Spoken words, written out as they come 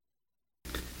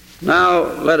Now,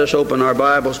 let us open our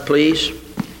Bibles, please,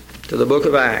 to the book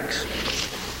of Acts.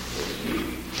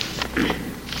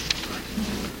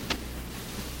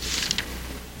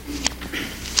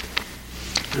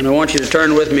 And I want you to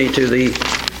turn with me to the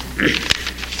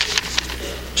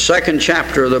second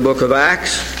chapter of the book of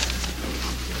Acts.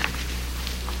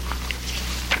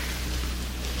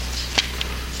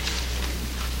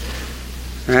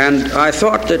 And I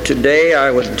thought that today I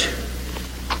would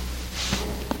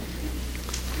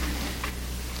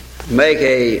make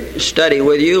a study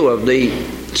with you of the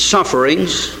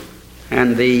sufferings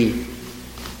and the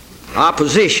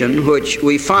opposition which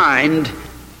we find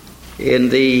in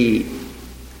the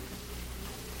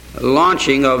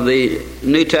launching of the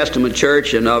New Testament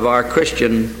church and of our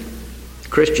Christian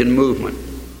movement.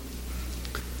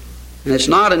 And it's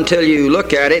not until you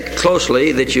look at it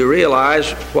closely that you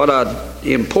realize what an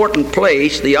important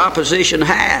place the opposition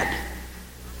had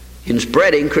in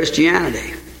spreading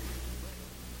Christianity.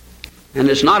 And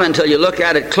it's not until you look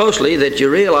at it closely that you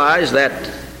realize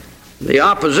that the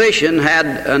opposition had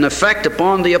an effect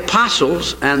upon the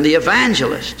apostles and the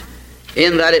evangelists,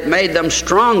 in that it made them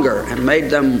stronger and made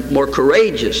them more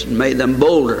courageous and made them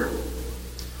bolder.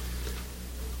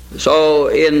 So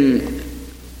in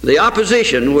the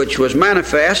opposition which was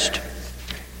manifest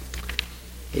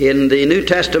in the New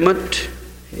Testament,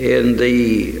 in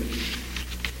the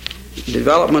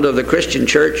development of the Christian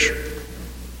church,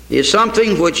 is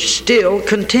something which still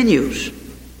continues.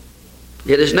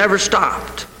 It has never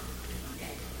stopped.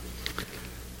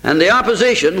 And the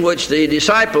opposition which the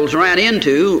disciples ran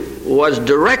into was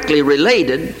directly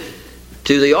related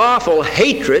to the awful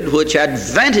hatred which had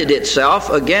vented itself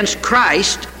against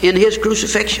Christ in his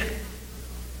crucifixion.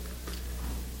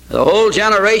 The whole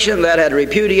generation that had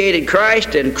repudiated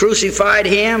Christ and crucified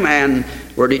him and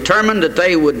were determined that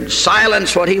they would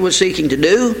silence what he was seeking to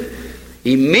do,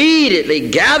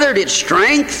 immediately gathered its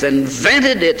strength and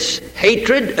vented its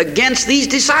hatred against these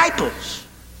disciples.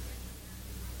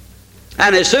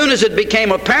 And as soon as it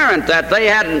became apparent that they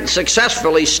hadn't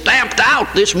successfully stamped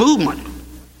out this movement,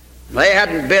 they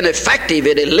hadn't been effective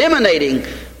in eliminating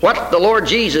what the Lord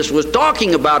Jesus was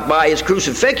talking about by his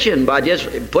crucifixion, by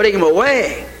just putting him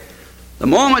away, the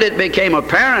moment it became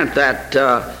apparent that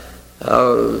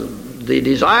the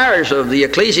desires of the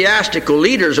ecclesiastical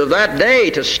leaders of that day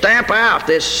to stamp out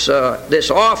this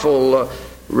awful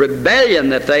rebellion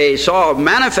that they saw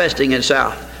manifesting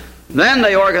itself, then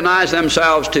they organized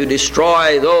themselves to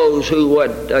destroy those who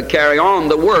would carry on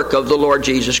the work of the Lord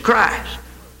Jesus Christ.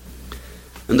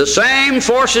 And the same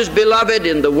forces, beloved,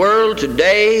 in the world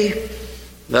today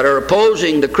that are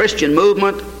opposing the Christian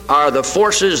movement are the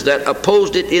forces that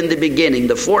opposed it in the beginning,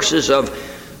 the forces of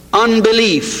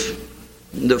unbelief,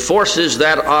 the forces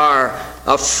that are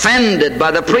offended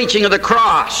by the preaching of the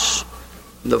cross,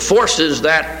 the forces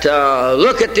that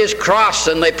look at this cross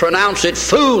and they pronounce it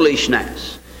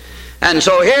foolishness. And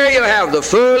so here you have the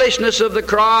foolishness of the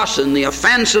cross and the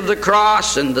offense of the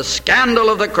cross and the scandal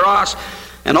of the cross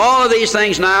and all of these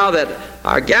things now that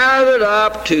are gathered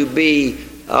up to be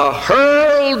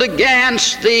hurled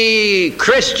against the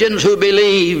Christians who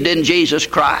believed in Jesus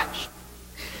Christ.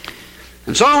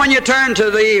 And so when you turn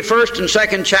to the first and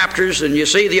second chapters and you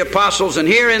see the apostles, and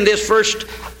here in this first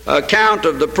account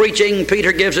of the preaching,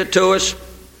 Peter gives it to us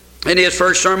in his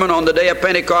first sermon on the day of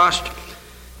Pentecost.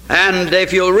 And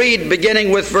if you'll read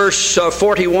beginning with verse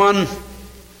 41,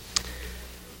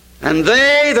 and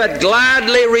they that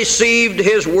gladly received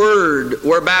his word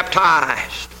were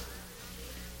baptized.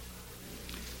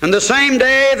 And the same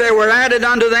day there were added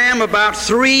unto them about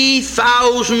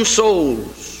 3,000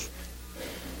 souls.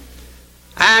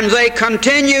 And they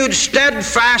continued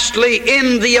steadfastly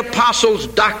in the apostles'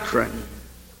 doctrine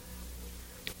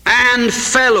and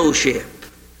fellowship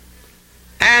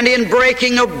and in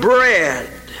breaking of bread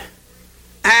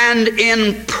and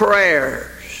in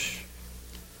prayers.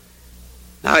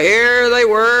 Now here they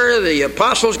were, the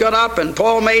apostles got up and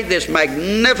Paul made this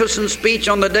magnificent speech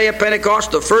on the day of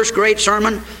Pentecost, the first great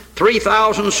sermon.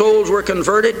 3,000 souls were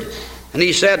converted. And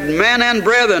he said, men and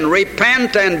brethren,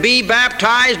 repent and be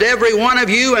baptized every one of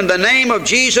you in the name of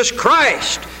Jesus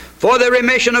Christ for the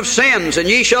remission of sins, and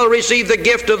ye shall receive the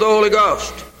gift of the Holy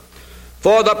Ghost.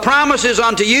 For the promise is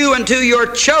unto you and to your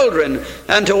children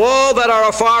and to all that are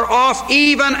afar off,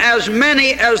 even as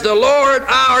many as the Lord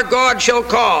our God shall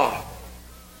call.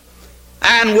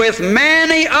 And with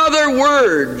many other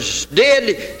words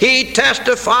did he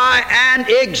testify and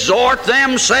exhort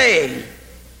them, saying,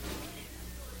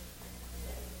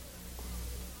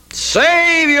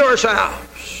 save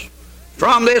yourselves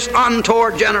from this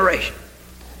untoward generation.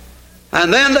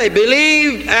 And then they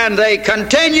believed and they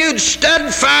continued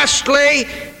steadfastly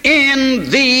in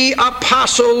the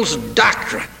apostles'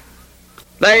 doctrine.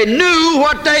 They knew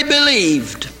what they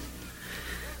believed.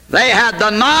 They had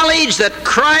the knowledge that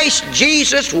Christ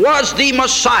Jesus was the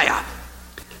Messiah.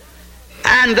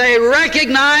 And they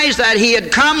recognized that He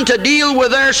had come to deal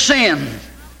with their sin.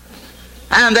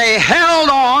 And they held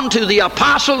on to the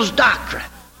apostles' doctrine.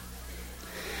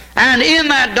 And in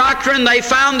that doctrine they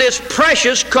found this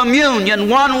precious communion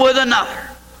one with another,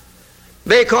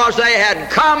 because they had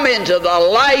come into the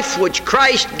life which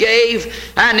Christ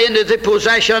gave and into the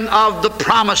possession of the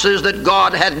promises that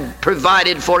God had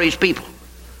provided for His people.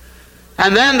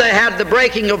 And then they had the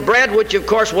breaking of bread, which of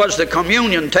course was the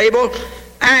communion table,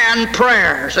 and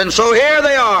prayers. And so here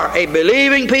they are, a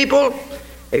believing people,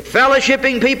 a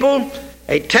fellowshipping people,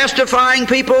 a testifying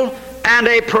people, and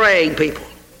a praying people.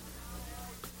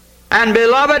 And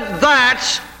beloved,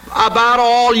 that's about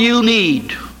all you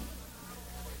need.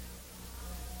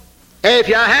 If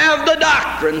you have the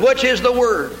doctrine, which is the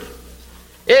Word,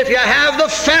 if you have the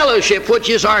fellowship, which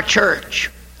is our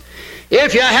church,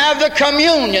 if you have the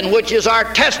communion, which is our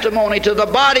testimony to the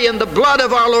body and the blood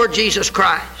of our Lord Jesus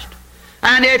Christ,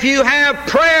 and if you have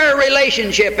prayer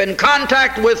relationship and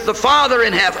contact with the Father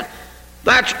in heaven,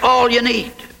 that's all you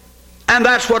need. And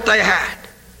that's what they had.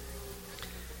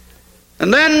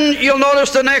 And then you'll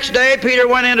notice the next day Peter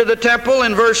went into the temple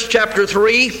in verse chapter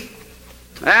 3,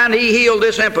 and he healed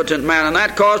this impotent man, and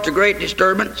that caused a great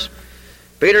disturbance.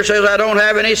 Peter says, I don't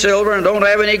have any silver and don't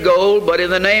have any gold, but in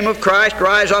the name of Christ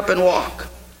rise up and walk.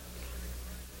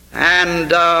 And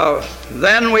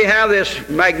then we have this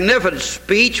magnificent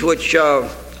speech which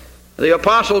the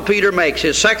Apostle Peter makes,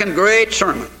 his second great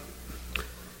sermon.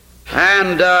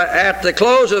 And at the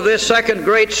close of this second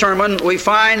great sermon, we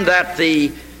find that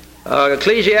the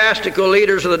ecclesiastical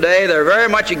leaders of the day, they're very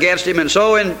much against him. And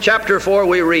so in chapter 4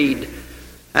 we read,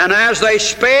 And as they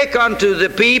spake unto the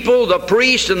people, the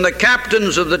priests and the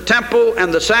captains of the temple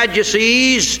and the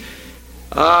Sadducees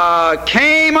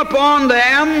came upon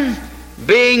them,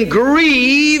 being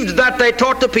grieved that they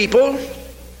taught the people,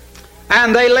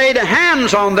 and they laid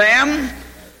hands on them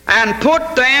and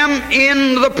put them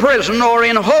in the prison or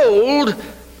in hold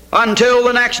until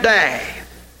the next day.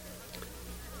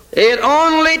 It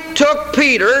only took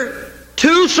Peter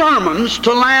 2 sermons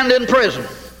to land in prison.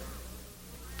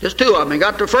 Just 2 of them. He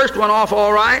got the first one off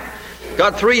all right,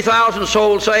 got 3,000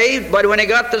 souls saved, but when he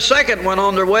got the second one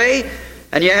on their way,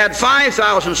 and you had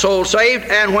 5,000 souls saved,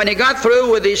 and when he got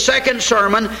through with his second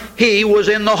sermon, he was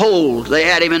in the hold. They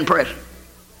had him in prison.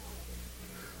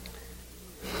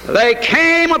 They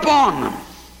came upon them.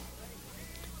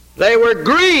 They were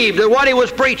grieved at what he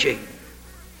was preaching.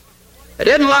 They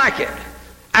didn't like it.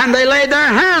 And they laid their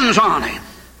hands on him.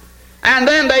 And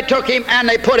then they took him and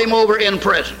they put him over in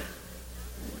prison.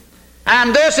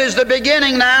 And this is the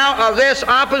beginning now of this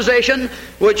opposition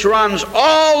which runs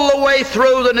all the way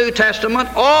through the New Testament,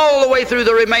 all the way through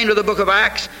the remainder of the book of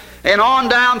Acts, and on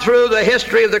down through the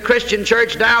history of the Christian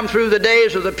church, down through the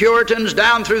days of the Puritans,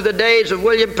 down through the days of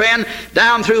William Penn,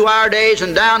 down through our days,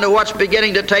 and down to what's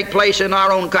beginning to take place in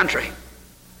our own country.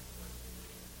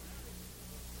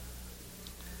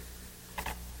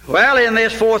 Well, in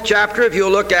this 4th chapter, if you'll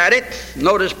look at it,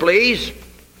 notice please,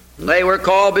 they were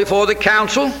called before the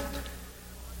council.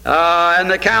 And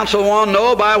the council wanted to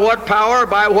know, by what power,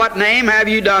 by what name have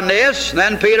you done this?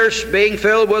 Then Peter, being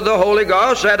filled with the Holy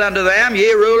Ghost, said unto them,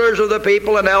 Ye rulers of the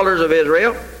people and elders of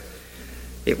Israel,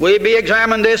 if we be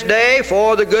examined this day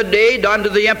for the good deed done to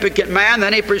the impotent man,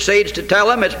 then he proceeds to tell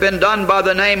them it's been done by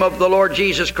the name of the Lord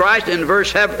Jesus Christ. In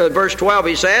verse 12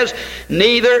 he says,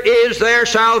 Neither is there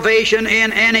salvation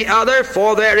in any other,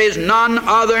 for there is none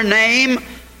other name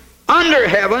under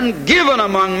heaven given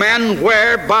among men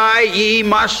whereby ye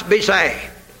must be saved.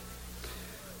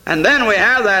 And then we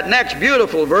have that next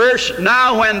beautiful verse.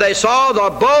 Now when they saw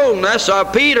the boldness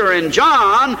of Peter and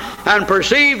John and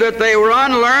perceived that they were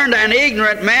unlearned and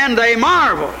ignorant men, they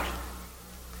marveled.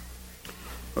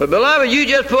 But beloved, you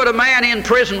just put a man in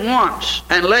prison once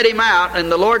and let him out, and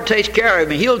the Lord takes care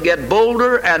of him. He'll get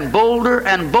bolder and bolder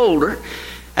and bolder.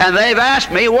 And they've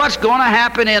asked me what's going to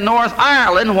happen in North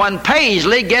Ireland when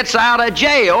Paisley gets out of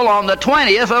jail on the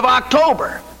 20th of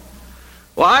October.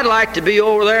 Well, I'd like to be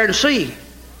over there and see.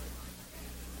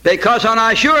 Because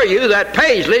I assure you that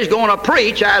Paisley's going to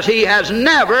preach as he has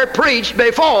never preached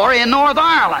before in North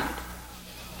Ireland.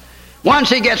 Once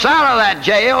he gets out of that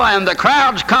jail and the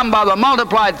crowds come by the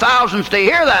multiplied thousands to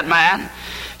hear that man,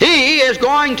 he is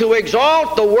going to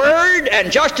exalt the Word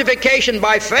and justification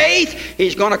by faith.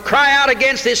 He's going to cry out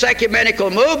against this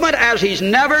ecumenical movement as he's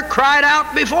never cried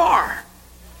out before.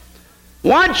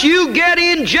 Once you get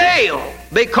in jail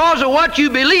because of what you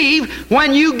believe,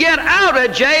 when you get out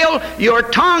of jail, your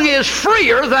tongue is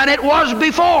freer than it was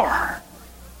before.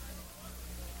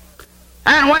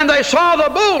 And when they saw the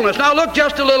boldness, now look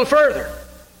just a little further.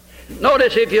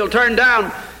 Notice, if you'll turn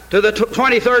down to the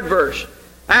 23rd verse.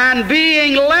 And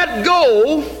being let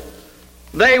go,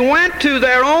 they went to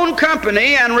their own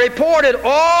company and reported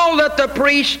all that the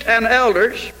priests and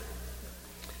elders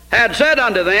had said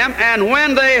unto them. And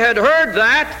when they had heard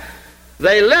that,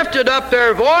 they lifted up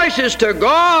their voices to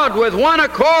God with one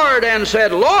accord and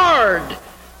said, Lord,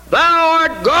 Thou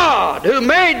art God, who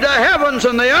made the heavens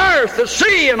and the earth, the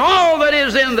sea, and all that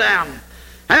is in them,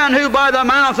 and who by the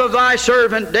mouth of Thy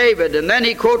servant David. And then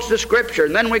he quotes the Scripture.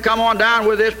 And then we come on down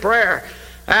with this prayer.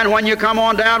 And when you come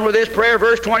on down with this prayer,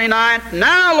 verse 29,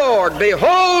 Now, Lord,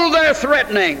 behold their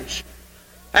threatenings,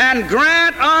 and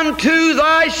grant unto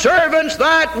Thy servants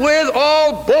that with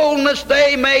all boldness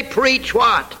they may preach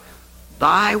what?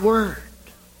 Thy word.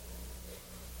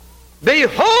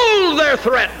 Behold their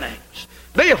threatenings.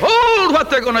 Behold what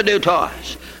they're going to do to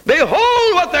us.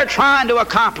 Behold what they're trying to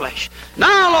accomplish.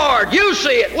 Now, Lord, you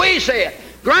see it, we see it.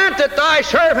 Grant that Thy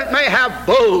servant may have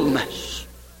boldness,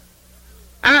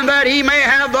 and that he may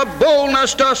have the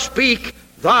boldness to speak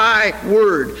Thy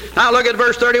word. Now look at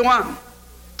verse 31.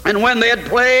 And when they had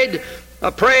prayed,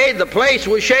 the place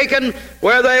was shaken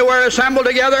where they were assembled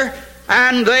together,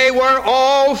 and they were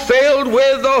all filled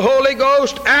with the Holy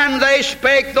Ghost, and they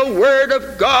spake the word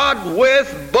of God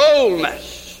with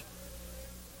boldness.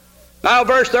 Now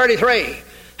verse 33.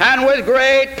 And with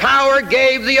great power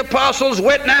gave the apostles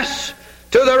witness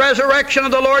to the resurrection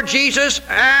of the Lord Jesus,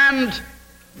 and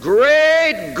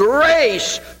great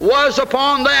grace was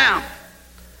upon them.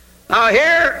 Now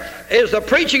here is the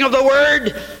preaching of the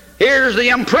word. Here's the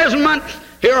imprisonment.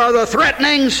 Here are the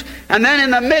threatenings. And then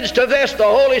in the midst of this, the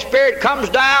Holy Spirit comes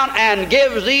down and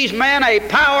gives these men a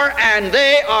power, and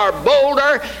they are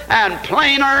bolder and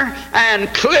plainer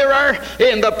and clearer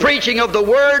in the preaching of the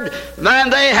word than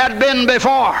they had been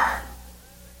before.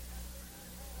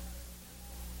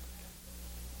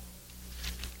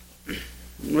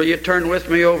 Will you turn with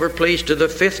me over, please, to the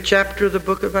 5th chapter of the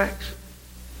book of Acts?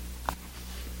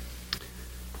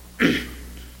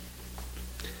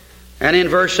 And in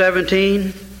verse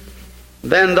 17,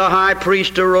 Then the high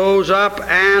priest arose up,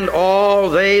 and all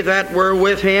they that were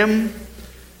with him,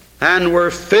 and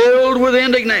were filled with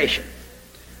indignation,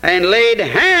 and laid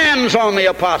hands on the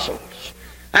apostles,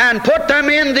 and put them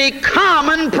in the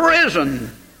common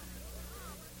prison.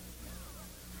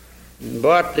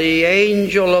 But the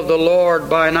angel of the Lord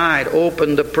by night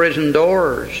opened the prison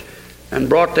doors, and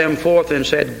brought them forth, and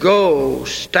said, Go,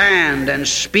 stand, and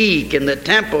speak in the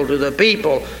temple to the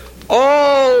people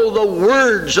all the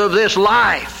words of this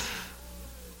life.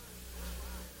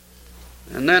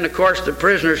 And then, of course, the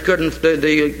prisoners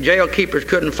the jail keepers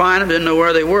couldn't find them, didn't know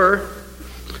where they were.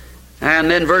 And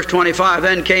then verse 25,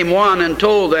 Then came one and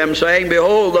told them, saying,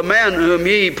 Behold, the men whom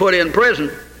ye put in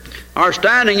prison are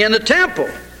standing in the temple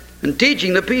and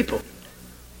teaching the people.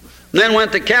 And then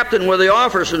went the captain with the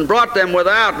officers and brought them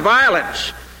without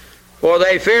violence, for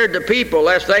they feared the people,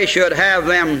 lest they should have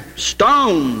them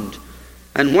stoned.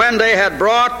 And when they had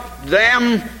brought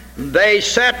them, they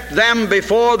set them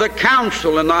before the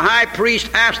council. And the high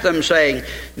priest asked them, saying,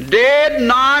 Did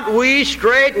not we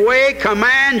straightway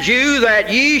command you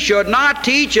that ye should not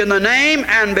teach in the name?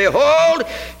 And behold,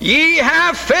 ye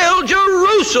have filled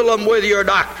Jerusalem with your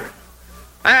doctrine,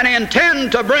 and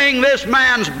intend to bring this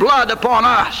man's blood upon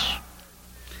us.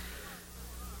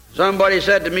 Somebody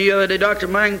said to me the other day, Dr.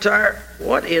 McIntyre,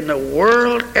 what in the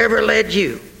world ever led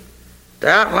you to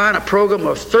outline a program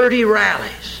of 30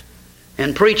 rallies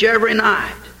and preach every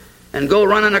night and go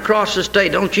running across the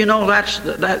state? Don't you know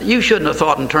that you shouldn't have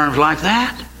thought in terms like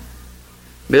that?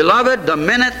 Beloved, the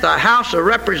minute the House of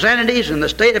Representatives in the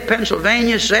state of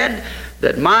Pennsylvania said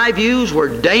that my views were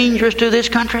dangerous to this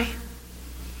country,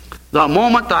 the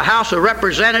moment the House of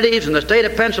Representatives in the state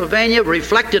of Pennsylvania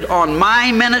reflected on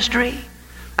my ministry,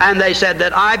 and they said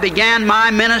that I began my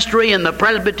ministry in the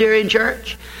Presbyterian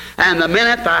Church, and the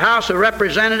minute the House of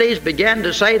Representatives began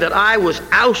to say that I was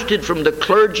ousted from the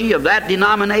clergy of that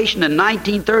denomination in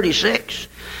 1936,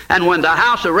 and when the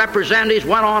House of Representatives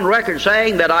went on record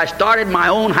saying that I started my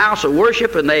own house of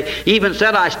worship, and they even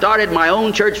said I started my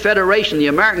own church federation, the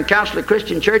American Council of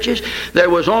Christian Churches, there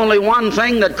was only one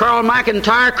thing that Carl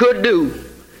McIntyre could do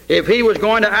if he was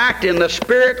going to act in the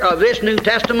spirit of this New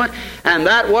Testament, and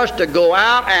that was to go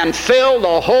out and fill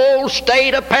the whole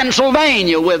state of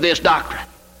Pennsylvania with this doctrine.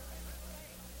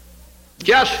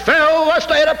 Just fill the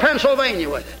state of Pennsylvania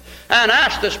with it. and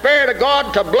ask the Spirit of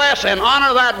God to bless and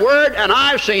honor that word, and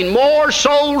I've seen more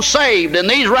souls saved in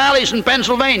these rallies in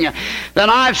Pennsylvania than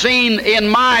I've seen in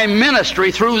my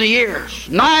ministry through the years,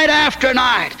 night after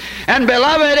night. And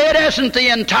beloved, it isn't the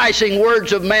enticing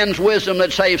words of men's wisdom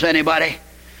that saves anybody.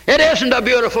 It isn't a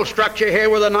beautiful structure here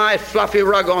with a nice fluffy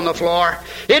rug on the floor.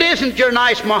 It isn't your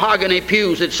nice mahogany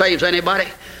pews that saves anybody.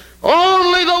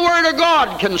 Only the Word of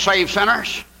God can save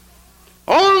sinners.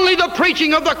 Only the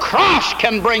preaching of the cross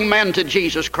can bring men to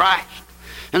Jesus Christ.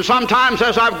 And sometimes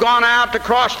as I've gone out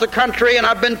across the country and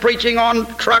I've been preaching on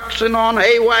trucks and on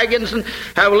hay wagons and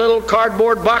have little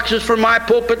cardboard boxes for my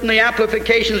pulpit and the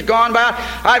amplification's gone by,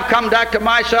 I've come back to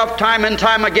myself time and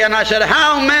time again. I said,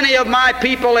 how many of my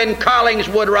people in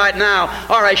Collingswood right now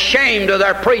are ashamed of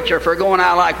their preacher for going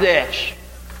out like this?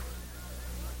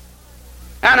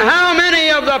 And how many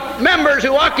of the members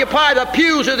who occupy the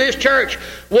pews of this church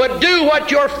would do what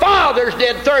your fathers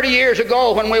did 30 years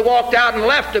ago when we walked out and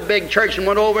left a big church and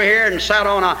went over here and sat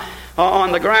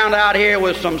on the ground out here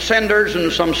with some cinders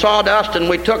and some sawdust, and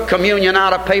we took communion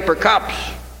out of paper cups?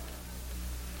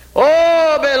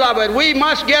 Oh, beloved, we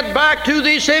must get back to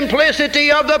the simplicity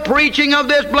of the preaching of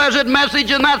this blessed message,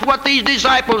 and that's what these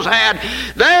disciples had.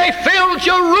 They filled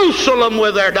Jerusalem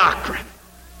with their doctrine.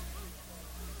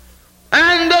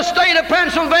 And the state of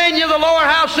Pennsylvania, the lower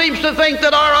house, seems to think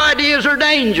that our ideas are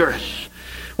dangerous.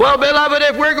 Well, beloved,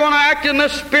 if we're going to act in the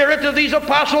spirit of these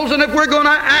apostles, and if we're going to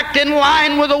act in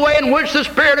line with the way in which the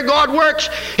Spirit of God works,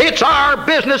 it's our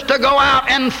business to go out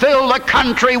and fill the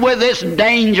country with this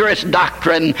dangerous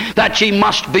doctrine that ye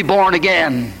must be born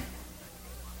again.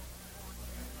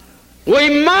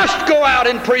 We must go out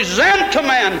and present to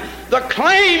men the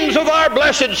claims of our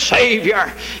blessed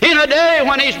Savior in a day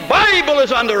when His Bible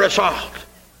is under assault.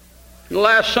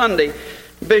 Last Sunday,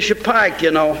 Bishop Pike,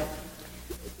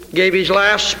 gave his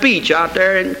last speech out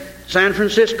there in San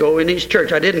Francisco in his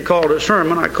church. I didn't call it a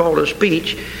sermon, I called it a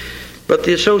speech. But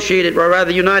the Associated, or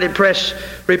rather United Press,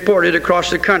 reported across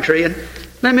the country. And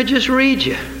let me just read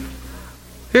you.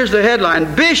 Here's the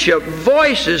headline: Bishop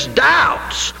voices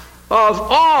doubts of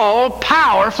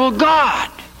all-powerful God.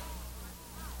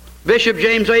 Bishop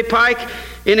James A. Pike,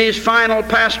 in his final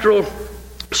pastoral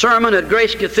sermon at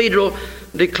Grace Cathedral,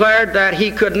 declared that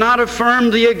he could not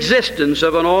affirm the existence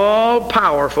of an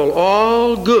all-powerful,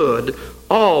 all-good,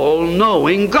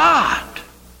 all-knowing God.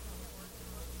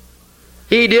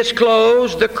 He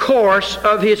disclosed the course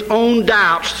of his own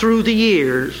doubts through the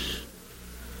years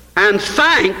and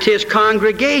thanked his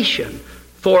congregation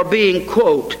for being,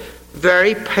 quote,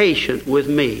 very patient with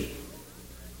me,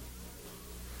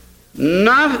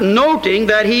 noting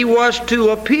that he was to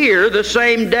appear the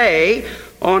same day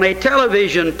on a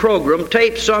television program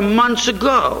taped some months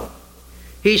ago.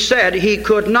 He said he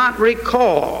could not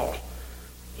recall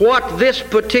what this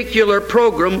particular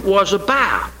program was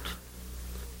about,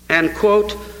 and,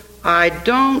 quote, I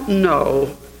don't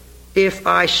know if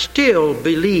I still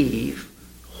believe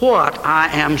what I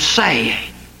am saying.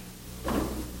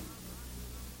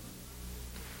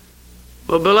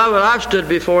 Well, beloved, I've stood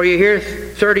before you here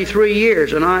 33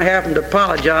 years, and I haven't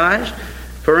apologized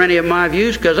for any of my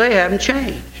views because they haven't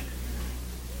changed.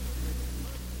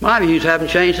 My views haven't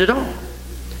changed at all.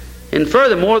 And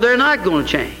furthermore, they're not going to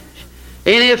change.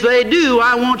 And if they do,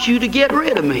 I want you to get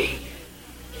rid of me.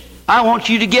 I want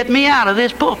you to get me out of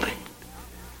this pulpit.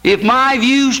 If my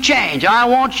views change, I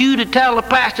want you to tell the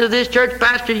pastor of this church,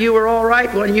 Pastor, you were all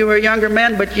right when you were a younger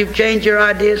man, but you've changed your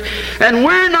ideas. And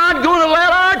we're not going to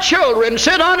let our children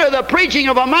sit under the preaching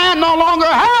of a man, no longer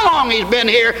how long he's been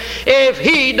here, if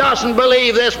he doesn't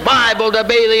believe this Bible to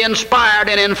be the inspired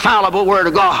and infallible Word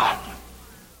of God.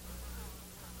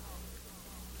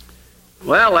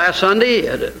 Well, last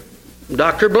Sunday,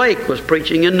 Dr. Blake was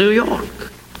preaching in New York.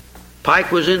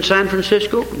 Pike was in San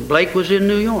Francisco, and Blake was in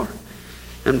New York.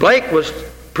 And Blake was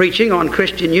preaching on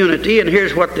Christian unity, and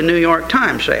here's what the New York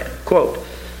Times said, quote,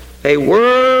 a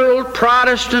world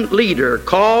Protestant leader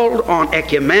called on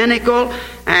ecumenical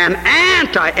and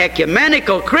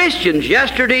anti-ecumenical Christians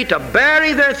yesterday to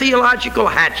bury their theological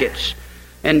hatchets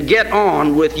and get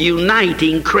on with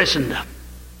uniting Christendom.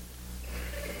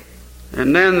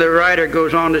 And then the writer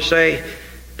goes on to say,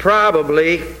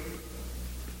 probably,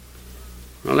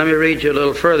 well, let me read you a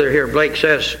little further here. Blake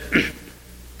says,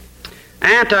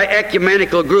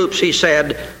 anti-ecumenical groups, he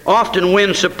said, often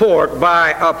win support by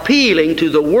appealing to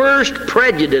the worst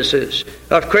prejudices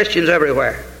of Christians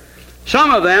everywhere.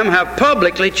 Some of them have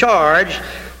publicly charged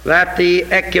that the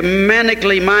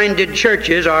ecumenically minded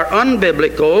churches are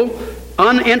unbiblical,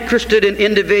 uninterested in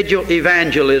individual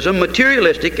evangelism,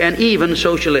 materialistic, and even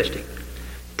socialistic.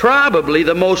 Probably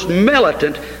the most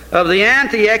militant of the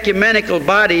anti-ecumenical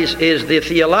bodies is the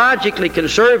theologically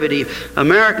conservative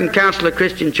American Council of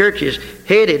Christian Churches,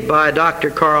 headed by Dr.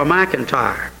 Carl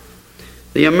McIntyre.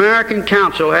 The American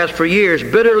Council has for years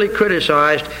bitterly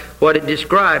criticized what it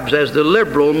describes as the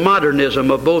liberal modernism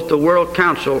of both the World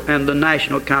Council and the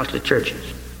National Council of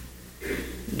Churches.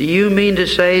 Do you mean to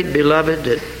say, beloved,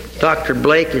 that Dr.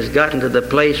 Blake has gotten to the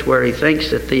place where he thinks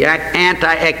that the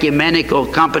anti-ecumenical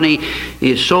company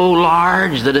is so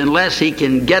large that unless he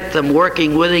can get them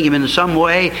working with him in some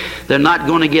way, they're not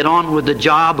going to get on with the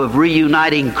job of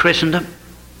reuniting Christendom?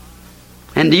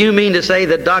 And do you mean to say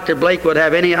that Dr. Blake would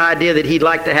have any idea that he'd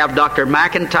like to have Dr.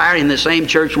 McIntyre in the same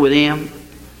church with him?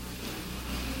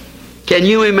 Can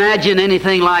you imagine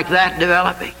anything like that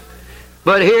developing?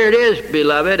 But here it is,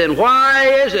 beloved, and why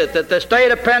is it that the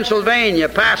state of Pennsylvania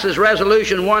passes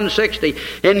Resolution 160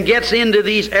 and gets into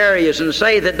these areas and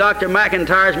say that Dr.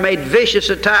 McIntyre's made vicious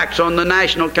attacks on the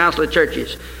National Council of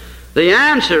Churches? The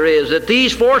answer is that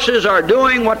these forces are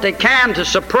doing what they can to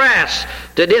suppress,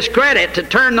 to discredit, to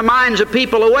turn the minds of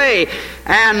people away,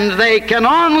 and they can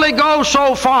only go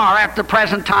so far at the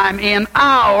present time in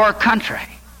our country.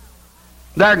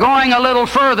 They're going a little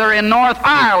further in North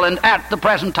Ireland at the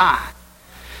present time.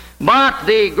 But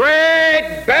the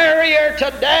great barrier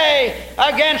today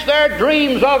against their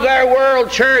dreams of their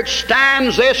world church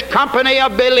stands this company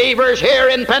of believers here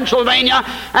in Pennsylvania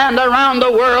and around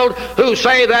the world who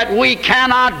say that we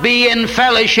cannot be in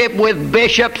fellowship with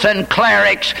bishops and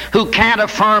clerics who can't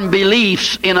affirm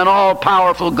beliefs in an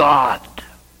all-powerful God.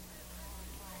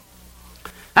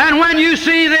 And when you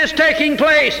see this taking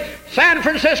place, San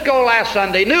Francisco last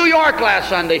Sunday, New York last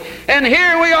Sunday, and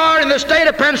here we are in the state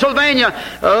of Pennsylvania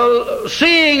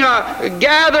seeing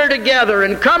gather together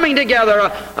and coming together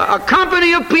a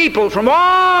company of people from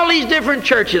all these different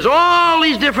churches, all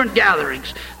these different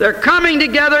gatherings. They're coming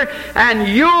together, and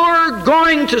you're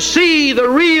going to see the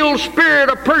real spirit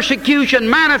of persecution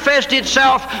manifest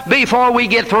itself before we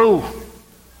get through.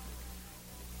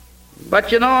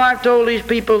 But you know, I've told these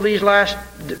people these last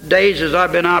days as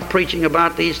I've been out preaching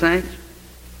about these things,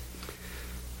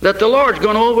 that the Lord's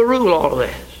going to overrule all of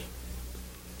this.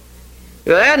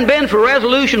 If it hadn't been for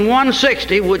Resolution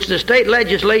 160, which the state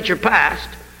legislature passed,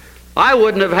 I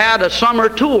wouldn't have had a summer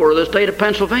tour of the state of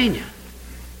Pennsylvania.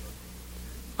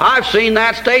 I've seen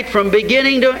that state from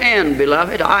beginning to end,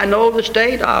 beloved. I know the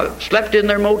state. I've slept in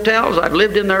their motels. I've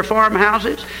lived in their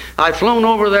farmhouses. I've flown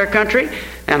over their country.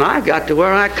 And I've got to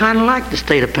where I kind of like the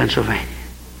state of Pennsylvania.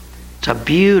 It's a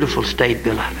beautiful state,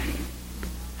 beloved.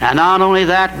 And not only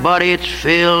that, but it's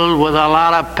filled with a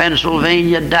lot of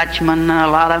Pennsylvania Dutchmen and a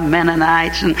lot of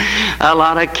Mennonites and a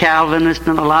lot of Calvinists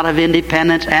and a lot of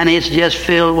independents. And it's just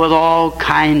filled with all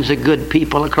kinds of good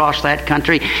people across that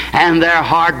country. And they're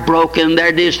heartbroken,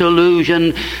 they're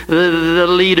disillusioned. The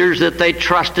leaders that they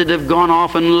trusted have gone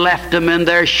off and left them, and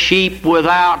they're sheep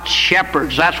without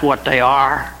shepherds. That's what they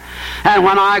are. And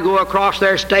when I go across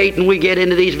their state and we get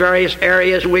into these various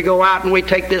areas and we go out and we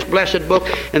take this blessed book,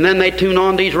 and then they tune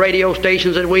on these radio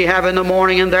stations that we have in the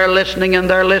morning, and they're listening and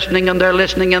they're listening and they're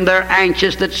listening, and they're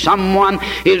anxious that someone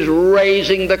is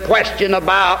raising the question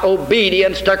about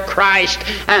obedience to Christ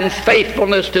and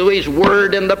faithfulness to His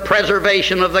Word and the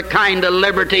preservation of the kind of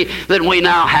liberty that we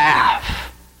now have.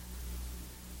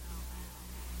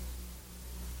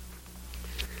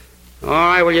 All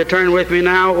right, will you turn with me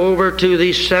now over to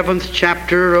the 7th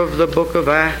chapter of the book of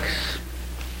Acts?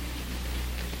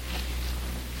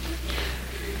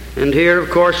 And here, of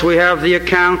course, we have the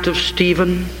account of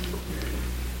Stephen,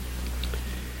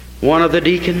 one of the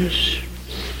deacons.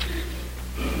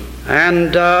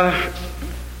 And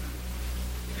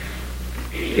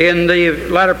in the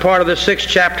latter part of the 6th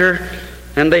chapter,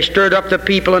 and they stirred up the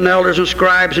people and elders and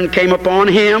scribes and came upon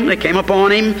him. They came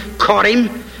upon him, caught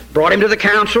him, brought him to the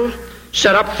council,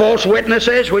 set up false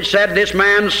witnesses, which said, "This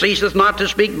man ceaseth not to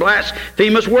speak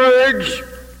blasphemous words."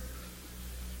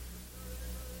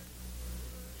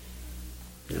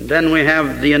 And then we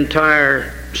have the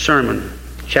entire sermon,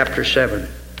 chapter 7.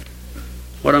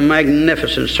 What a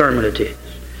magnificent sermon it is.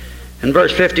 In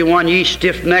verse 51, "Ye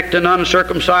stiff-necked and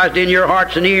uncircumcised in your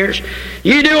hearts and ears,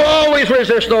 ye do always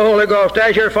resist the Holy Ghost,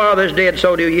 as your fathers did,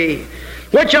 so do ye.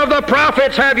 Which of the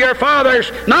prophets have your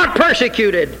fathers not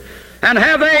persecuted? And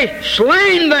have they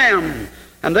slain them?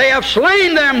 And they have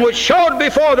slain them which showed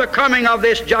before the coming of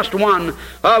this just one,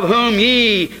 of whom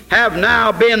ye have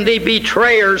now been the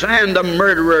betrayers and the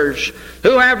murderers,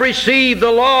 who have received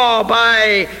the law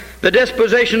by the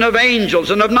disposition of angels,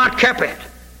 and have not kept it."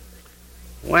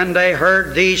 When they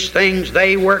heard these things,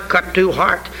 they were cut to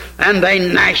heart, and they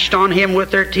gnashed on him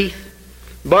with their teeth.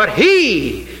 But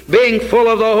he, being full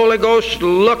of the Holy Ghost,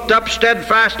 looked up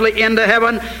steadfastly into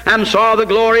heaven and saw the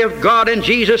glory of God and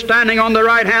Jesus standing on the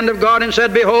right hand of God, and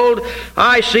said, Behold,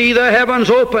 I see the heavens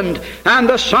opened, and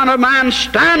the Son of Man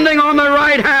standing on the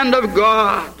right hand of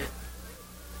God.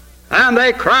 And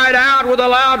they cried out with a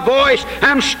loud voice,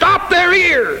 and stopped their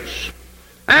ears,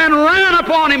 and ran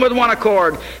upon him with one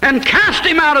accord, and cast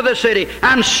him out of the city,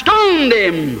 and stoned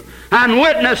him. And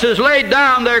witnesses laid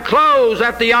down their clothes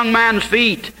at the young man's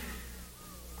feet.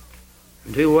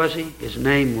 And who was he? His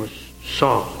name was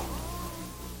Saul.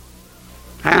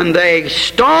 And they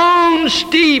stoned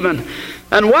Stephen.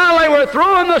 And while they were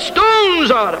throwing the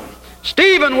stones at him,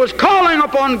 Stephen was calling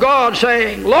upon God,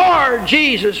 saying, Lord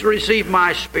Jesus, receive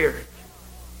my spirit.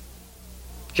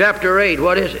 Chapter 8,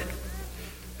 what is it?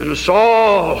 And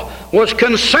Saul was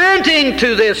consenting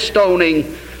to this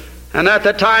stoning. And at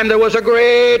the time there was a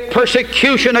great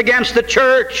persecution against the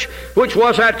church, which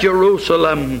was at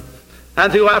Jerusalem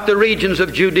and throughout the regions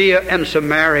of Judea and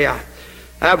Samaria.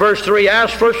 Verse 3,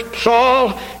 As for Saul,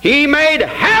 he made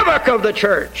havoc of the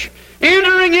church,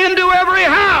 entering into every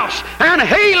house and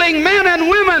hailing men and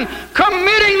women,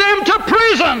 committing them to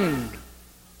prison.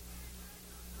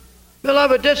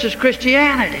 Beloved, this is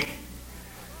Christianity.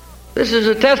 This is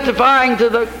a testifying to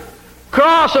the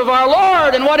cross of our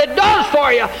Lord and what it does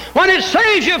for you when it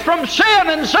saves you from sin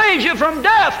and saves you from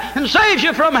death and saves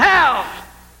you from hell.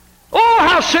 Oh,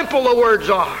 how simple the words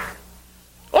are.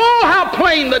 Oh, how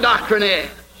plain the doctrine is.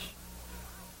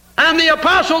 And the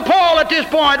Apostle Paul at this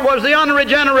point was the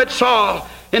unregenerate Saul,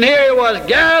 and here he was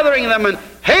gathering them and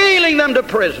hailing them to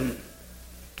prison.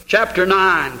 Chapter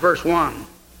 9, verse 1.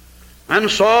 And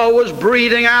Saul was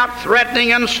breathing out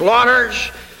threatening and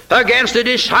slaughters against the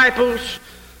disciples.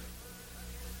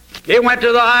 He went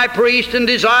to the high priest and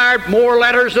desired more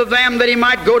letters of them that he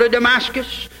might go to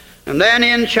Damascus. And then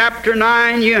in chapter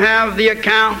 9 you have the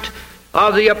account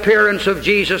of the appearance of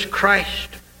Jesus Christ.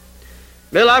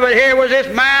 Beloved, here was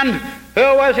this man who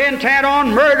was intent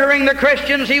on murdering the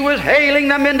Christians. He was hailing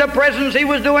them into prisons. He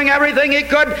was doing everything he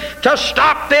could to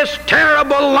stop this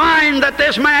terrible line that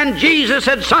this man Jesus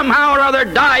had somehow or other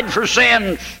died for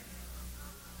sins.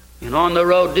 And on the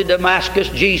road to Damascus,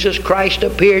 Jesus Christ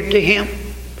appeared to him.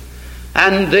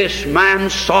 And this man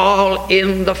Saul,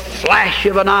 in the flash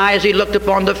of an eye, as he looked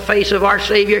upon the face of our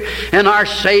Savior, and our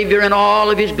Savior in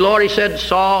all of his glory said,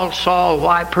 Saul, Saul,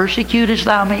 why persecutest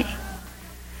thou me?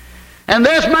 And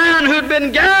this man who'd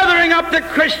been gathering up the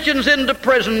Christians into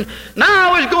prison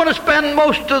now is going to spend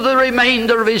most of the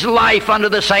remainder of his life under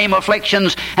the same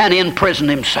afflictions and in prison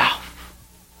himself.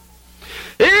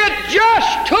 It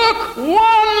just took one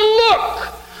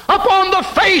look upon the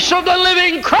face of the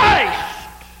living Christ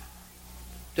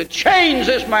to change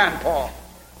this man, Paul.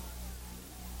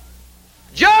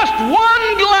 Just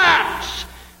one glance,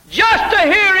 just to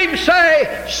hear him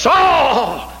say,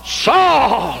 Saul,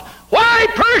 Saul, why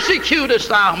persecutest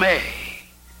thou me?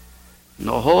 And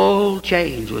the whole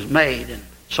change was made in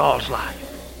Saul's life.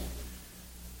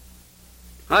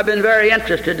 I've been very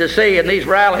interested to see in these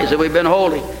rallies that we've been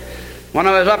holding. When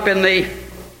I was up in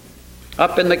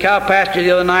the cow pasture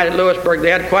the other night at Lewisburg,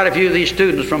 they had quite a few of these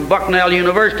students from Bucknell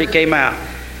University came out.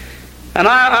 And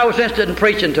I was interested in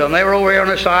preaching to them. They were over here on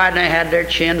the side, and they had their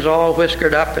chins all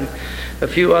whiskered up and a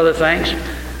few other things.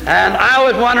 And I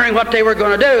was wondering what they were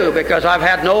going to do, because I've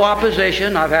had no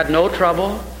opposition, I've had no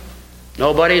trouble.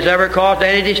 Nobody's ever caused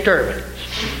any disturbance.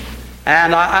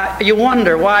 And you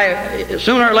wonder why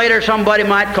sooner or later somebody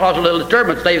might cause a little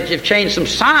disturbance. They've changed some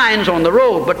signs on the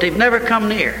road, but they've never come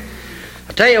near.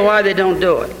 I'll tell you why they don't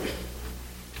do it.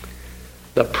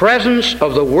 The presence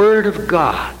of the Word of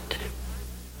God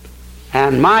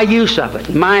and my use of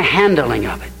it, my handling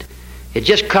of it, it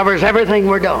just covers everything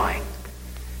we're doing,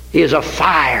 is a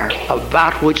fire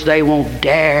about which they won't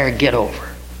dare get over.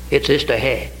 It's just a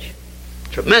hedge.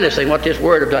 Tremendous thing what this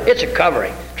Word has done. It's a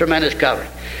covering, tremendous covering.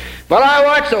 But I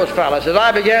watched those fellows as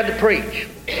I began to preach.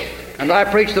 And I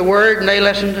preached the Word, and they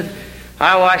listened, and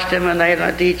I watched them, and they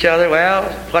went to each other, well,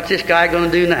 what's this guy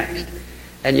going to do next?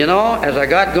 And you know, as I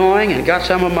got going and got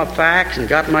some of my facts and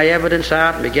got my evidence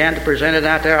out and began to present it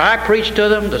out there, I preached to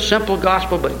them the simple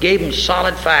gospel, but gave them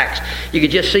solid facts. You could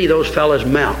just see those fellas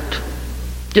melt.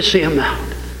 Just see them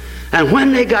melt. And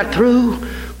when they got through,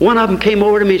 one of them came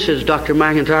over to me and says, Dr.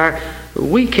 McIntyre,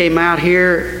 we came out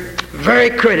here very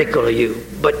critical of you,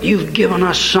 but you've given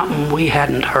us something we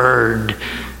hadn't heard,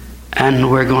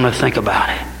 and we're going to think about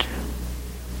it.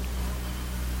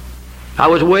 I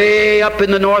was way up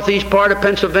in the northeast part of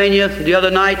Pennsylvania the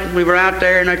other night. We were out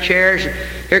there in our chairs.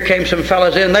 Here came some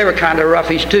fellas in. They were kind of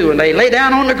roughies too, and they lay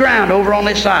down on the ground over on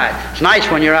this side. It's nice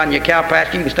when you're out in your cow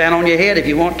pasture. You can stand on your head if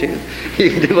you want to.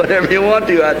 You can do whatever you want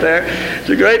to out there. It's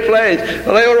a great place.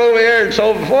 Well, they were over here, and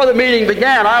so before the meeting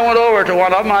began, I went over to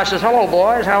one of them. I says, "Hello,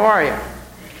 boys. How are you?"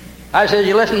 I said,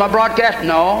 "You listen to my broadcast?"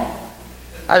 "No."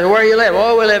 I said, "Where you live?"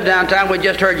 "Oh, we live downtown. We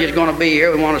just heard you was going to be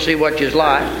here. We want to see what you's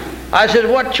like." I said,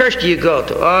 "What church do you go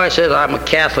to?" "Oh," I said, "I'm a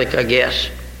Catholic, I guess."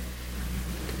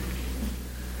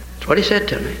 That's what he said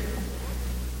to me.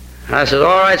 I said,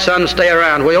 "All right, son, stay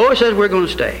around." "Well, he always says we're going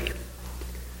to stay."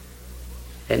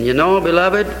 And you know,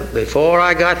 beloved, before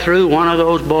I got through, one of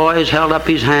those boys held up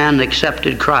his hand and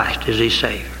accepted Christ as his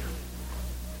Savior.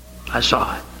 I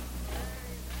saw it.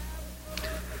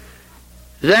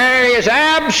 There is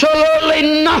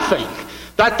absolutely nothing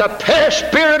that the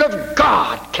Spirit of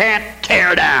God can't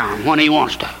tear down when He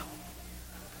wants to.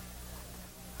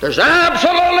 There's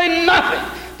absolutely nothing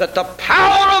that the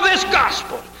power of this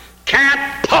gospel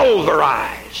can't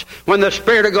pulverize when the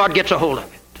Spirit of God gets a hold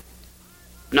of it.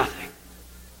 Nothing.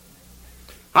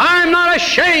 I'm not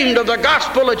ashamed of the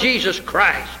gospel of Jesus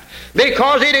Christ,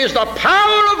 because it is the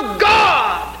power of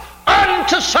God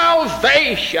unto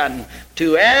salvation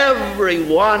to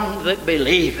everyone that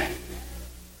believeth,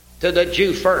 to the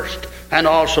Jew first and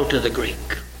also to the Greek.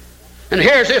 And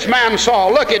here's this man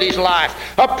Saul. Look at his life.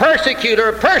 A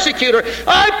persecutor.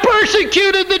 "I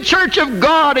persecuted the church of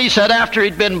God," he said, after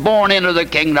he'd been born into the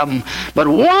kingdom. But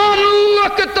one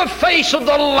look at the face of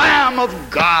the Lamb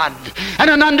of God, and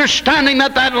an understanding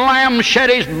that that Lamb shed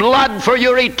his blood for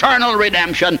your eternal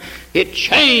redemption, it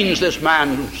changed this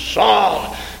man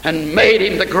Saul and made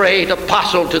him the great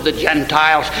apostle to the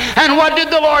Gentiles. And what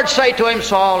did the Lord say to him,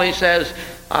 "Saul," He says,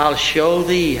 "I'll show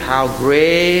thee how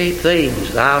great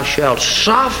things thou shalt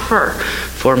suffer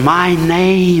for my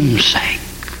name's sake."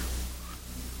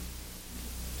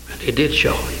 And He did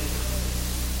show him.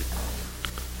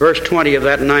 Verse 20 of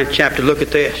that 9th chapter, look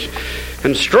at this.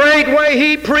 "And straightway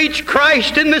he preached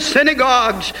Christ in the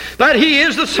synagogues, that He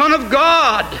is the Son of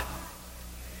God.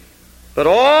 But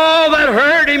all that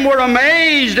heard Him were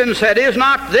amazed, and said, Is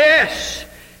not this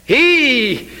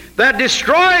He that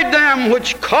destroyed them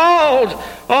which called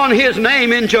on His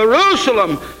name in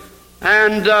Jerusalem,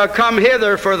 and come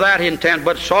hither for that intent?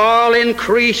 But Saul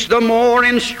increased the more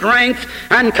in strength,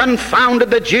 and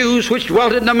confounded the Jews which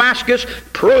dwelt in Damascus,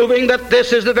 proving that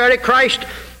this is the very Christ.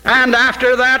 And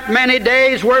after that many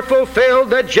days were fulfilled,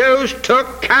 the Jews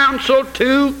took counsel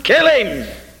to kill Him."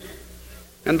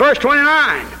 And verse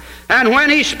 29, "And when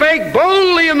he spake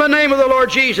boldly in the name of the Lord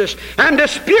Jesus, and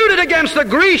disputed against the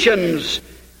Grecians,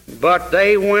 but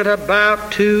they went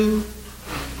about to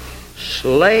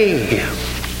slay him."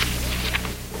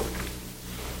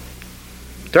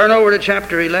 Turn over to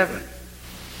chapter 11,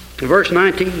 verse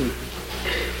 19.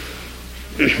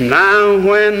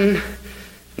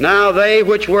 Now they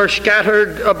which were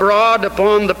scattered abroad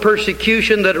upon the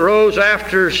persecution that rose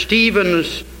after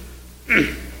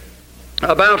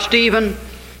about Stephen,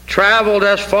 traveled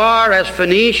as far as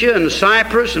Phoenicia and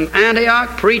Cyprus and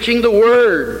Antioch, preaching the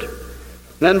word.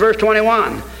 Then verse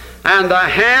 21, "And the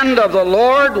hand of the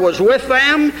Lord was with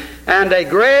them, and a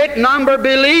great number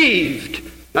believed,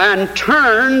 and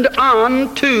turned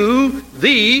unto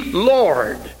the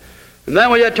Lord." And then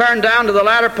when you turn down to the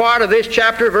latter part of this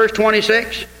chapter, verse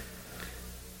 26,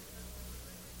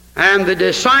 "And the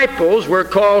disciples were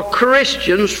called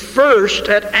Christians first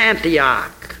at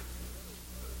Antioch."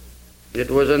 It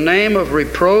was a name of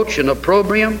reproach and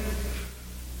opprobrium,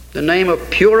 the name of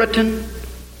Puritan,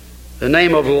 the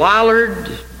name of Lollard,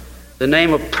 the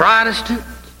name of Protestant.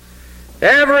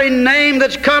 Every name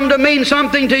that's come to mean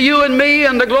something to you and me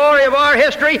and the glory of our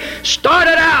history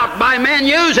started out by men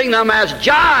using them as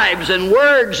jibes and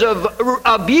words of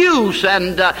abuse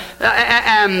and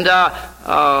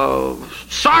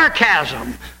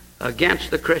sarcasm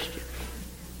against the Christian.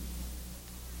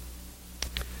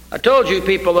 I told you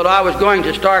people that I was going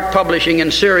to start publishing in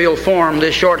serial form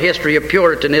this short history of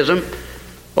Puritanism.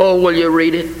 Oh, will you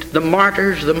read it? The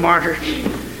Martyrs, the Martyrs.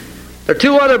 There are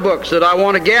two other books that I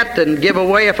want to get and give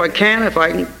away if I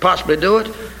can possibly do it.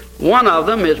 One of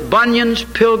them is Bunyan's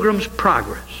Pilgrim's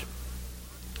Progress.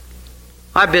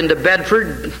 I've been to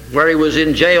Bedford, where he was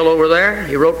in jail over there.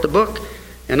 He wrote the book.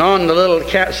 And on the little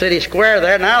city square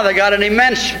there, now they got an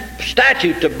immense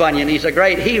statue to Bunyan. He's a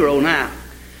great hero now.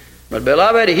 But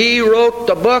beloved, he wrote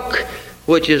the book,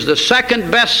 which is the second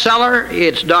bestseller.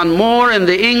 It's done more in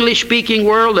the English-speaking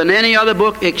world than any other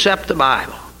book except the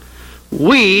Bible.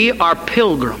 We are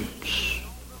pilgrims,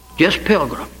 just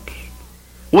pilgrims.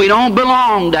 We don't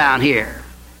belong down here.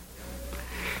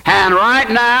 And right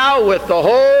now, with the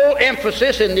whole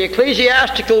emphasis in the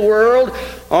ecclesiastical world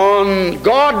on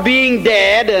God being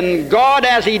dead, and God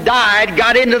as He died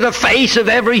got into the face of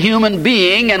every human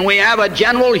being, and we have a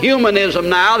general humanism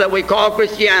now that we call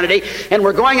Christianity, and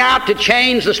we're going out to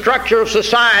change the structure of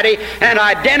society and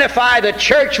identify the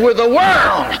church with the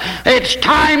world. It's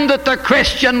time that the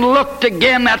Christian looked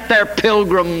again at their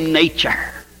pilgrim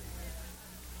nature.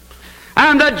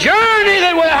 And the journey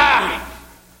that we have.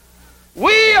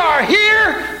 We are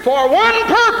here for one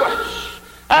purpose,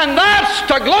 and that's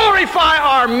to glorify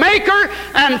our Maker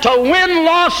and to win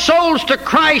lost souls to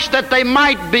Christ that they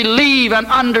might believe and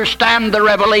understand the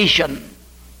revelation.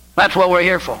 That's what we're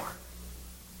here for.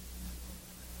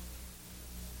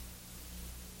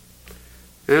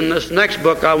 And this next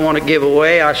book I want to give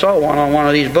away, I saw one on one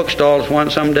of these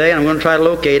bookstalls someday, and I'm going to try to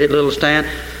locate it, little stand.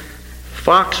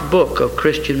 Fox Book of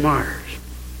Christian Martyrs.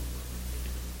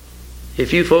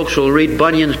 If you folks will read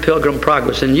Bunyan's Pilgrim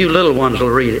Progress, and you little ones will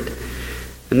read it.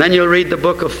 And then you'll read the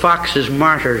book of Fox's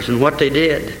Martyrs and what they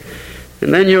did.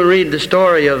 And then you'll read the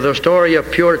story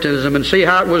of Puritanism and see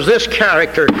how it was this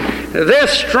character,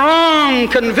 this strong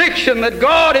conviction that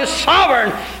God is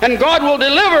sovereign and God will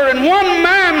deliver, and one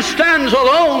man stands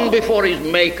alone before his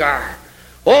Maker.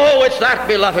 Oh, it's that,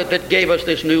 beloved, that gave us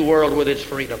this new world with its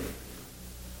freedom.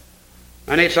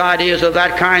 And it's ideas of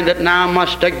that kind that now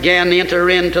must again enter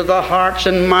into the hearts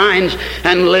and minds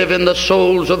and live in the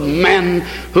souls of men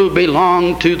who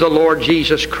belong to the Lord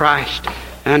Jesus Christ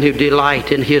and who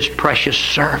delight in His precious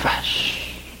service.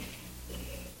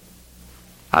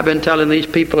 I've been telling these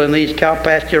people in these cow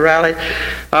pasture rallies,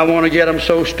 I want to get them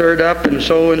so stirred up and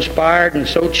so inspired and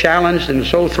so challenged and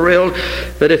so thrilled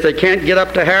that if they can't get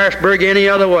up to Harrisburg any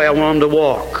other way, I want them to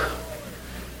walk.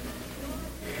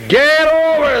 Get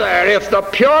over there. If the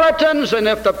Puritans and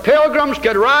if the Pilgrims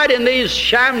could ride in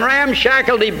these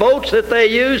ramshackle boats that they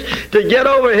used to get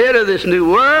over here to this new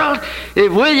world,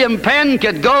 if William Penn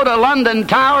could go to London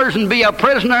Towers and be a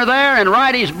prisoner there and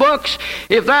write his books,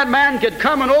 if that man could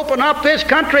come and open up this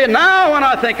country, and now when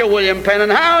I think of William Penn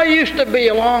and how he used to be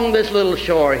along this little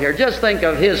shore here, just think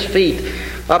of his feet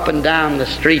up and down the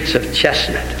streets of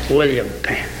Chestnut. William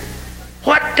Penn.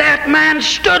 What that man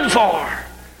stood for.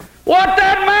 What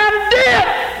that man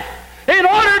did in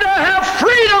order to have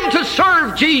freedom to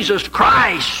serve Jesus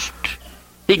Christ.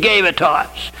 He gave it to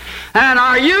us. And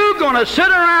are you going to sit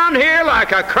around here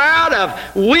like a crowd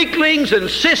of weaklings and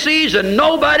sissies and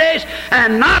nobodies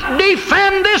and not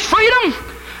defend this freedom?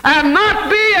 And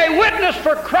not be a witness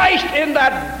for Christ in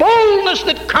that boldness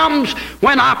that comes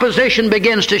when opposition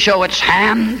begins to show its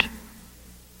hand?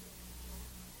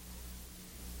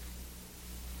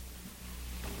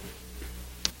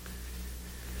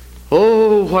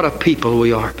 Oh, what a people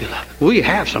we are, beloved. We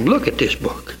have some. Look at this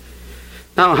book.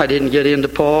 Now, I didn't get into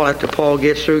Paul after Paul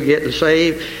gets through getting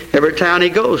saved. Every town he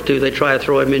goes to, they try to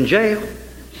throw him in jail.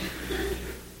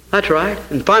 That's right.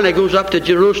 And finally goes up to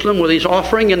Jerusalem with his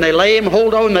offering, and they lay him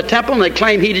hold on in the temple, and they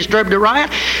claim he disturbed the riot.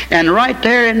 And right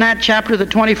there in that chapter, the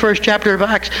 21st chapter of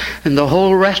Acts, and the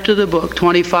whole rest of the book,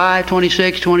 25,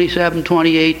 26, 27,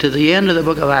 28, to the end of the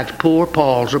book of Acts, poor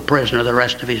Paul's a prisoner the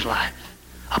rest of his life.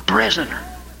 A prisoner.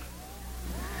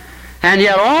 And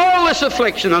yet all this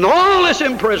affliction and all this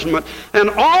imprisonment and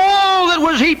all that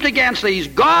was heaped against these,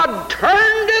 God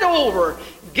turned it over,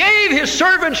 gave His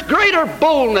servants greater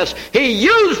boldness. He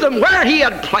used them where He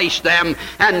had placed them.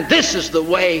 And this is the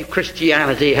way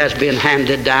Christianity has been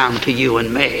handed down to you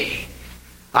and me,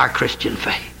 our Christian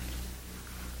faith.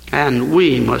 And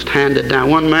we must hand it down.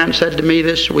 One man said to me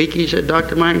this week, he said,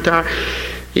 Dr. McIntyre,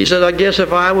 he said, I guess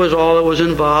if I was all that was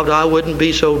involved, I wouldn't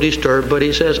be so disturbed. But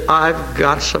he says, I've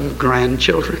got some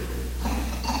grandchildren.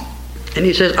 And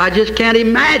he says, I just can't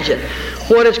imagine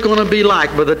what it's going to be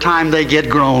like by the time they get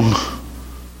grown.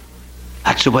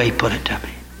 That's the way he put it to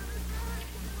me.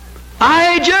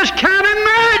 I just can't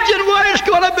imagine what it's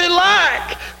going to be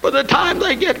like by the time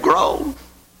they get grown.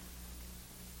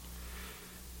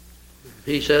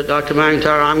 He said, Dr.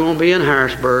 McIntyre, I'm going to be in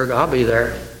Harrisburg. I'll be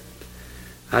there.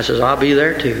 I says, I'll be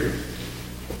there too.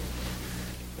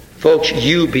 Folks,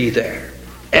 you be there.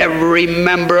 Every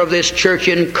member of this church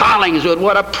in Collingswood,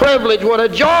 what a privilege, what a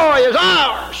joy is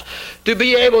ours to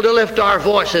be able to lift our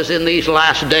voices in these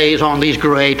last days on these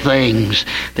great things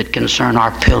that concern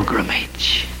our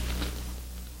pilgrimage.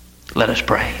 Let us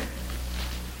pray.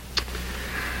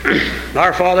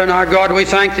 Our Father and our God, we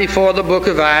thank Thee for the book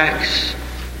of Acts.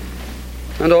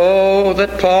 And oh,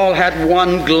 that Paul had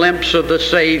one glimpse of the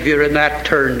Savior and that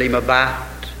turned him about.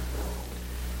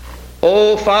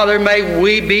 Oh, Father, may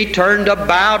we be turned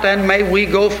about and may we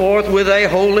go forth with a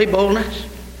holy boldness.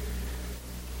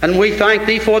 And we thank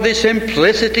Thee for the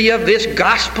simplicity of this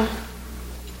gospel,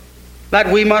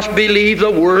 that we must believe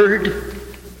the Word,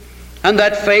 and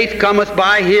that faith cometh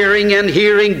by hearing, and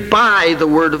hearing by the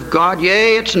Word of God.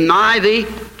 Yea, it's nigh Thee.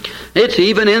 It's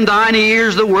even in Thine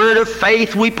ears, the word of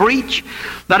faith we preach,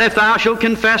 that if thou shalt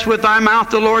confess with thy mouth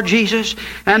the Lord Jesus,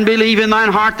 and believe in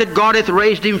thine heart that God hath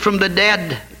raised Him from the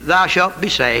dead, thou shalt be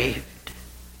saved.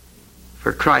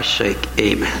 For Christ's sake,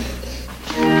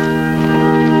 amen.